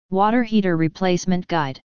Water heater replacement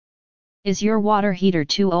guide. Is your water heater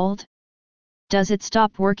too old? Does it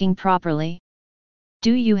stop working properly?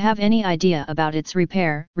 Do you have any idea about its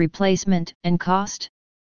repair, replacement, and cost?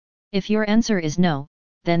 If your answer is no,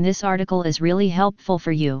 then this article is really helpful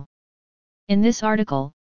for you. In this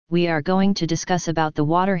article, we are going to discuss about the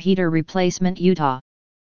water heater replacement Utah.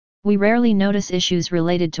 We rarely notice issues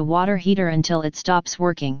related to water heater until it stops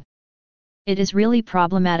working. It is really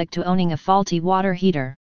problematic to owning a faulty water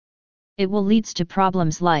heater. It will leads to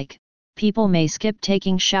problems like, people may skip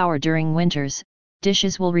taking shower during winters,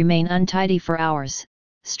 dishes will remain untidy for hours,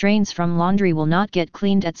 stains from laundry will not get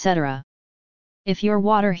cleaned, etc. If your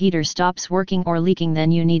water heater stops working or leaking,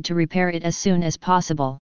 then you need to repair it as soon as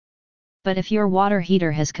possible. But if your water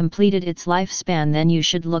heater has completed its lifespan, then you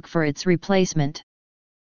should look for its replacement.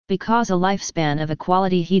 Because a lifespan of a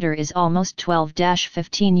quality heater is almost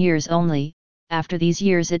 12-15 years only, after these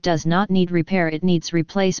years it does not need repair, it needs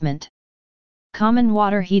replacement. Common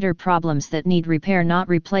water heater problems that need repair, not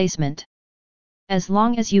replacement. As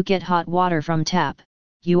long as you get hot water from tap,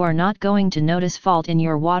 you are not going to notice fault in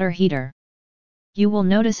your water heater. You will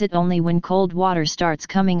notice it only when cold water starts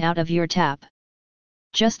coming out of your tap.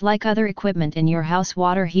 Just like other equipment in your house,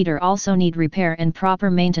 water heater also need repair and proper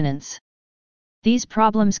maintenance. These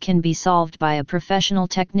problems can be solved by a professional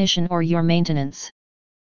technician or your maintenance.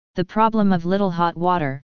 The problem of little hot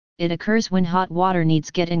water, it occurs when hot water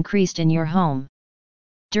needs get increased in your home.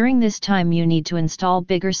 During this time you need to install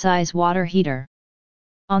bigger size water heater.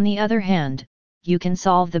 On the other hand, you can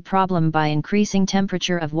solve the problem by increasing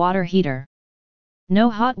temperature of water heater.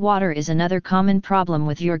 No hot water is another common problem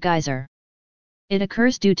with your geyser. It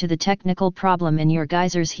occurs due to the technical problem in your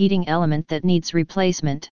geyser's heating element that needs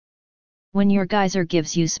replacement. When your geyser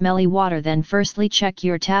gives you smelly water, then firstly check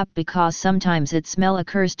your tap, because sometimes its smell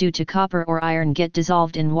occurs due to copper or iron get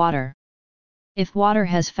dissolved in water. If water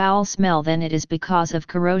has foul smell, then it is because of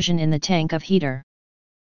corrosion in the tank of heater.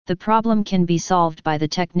 The problem can be solved by the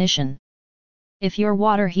technician. If your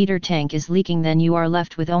water heater tank is leaking, then you are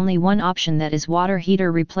left with only one option, that is water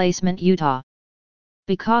heater replacement Utah.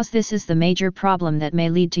 Because this is the major problem that may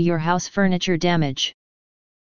lead to your house furniture damage.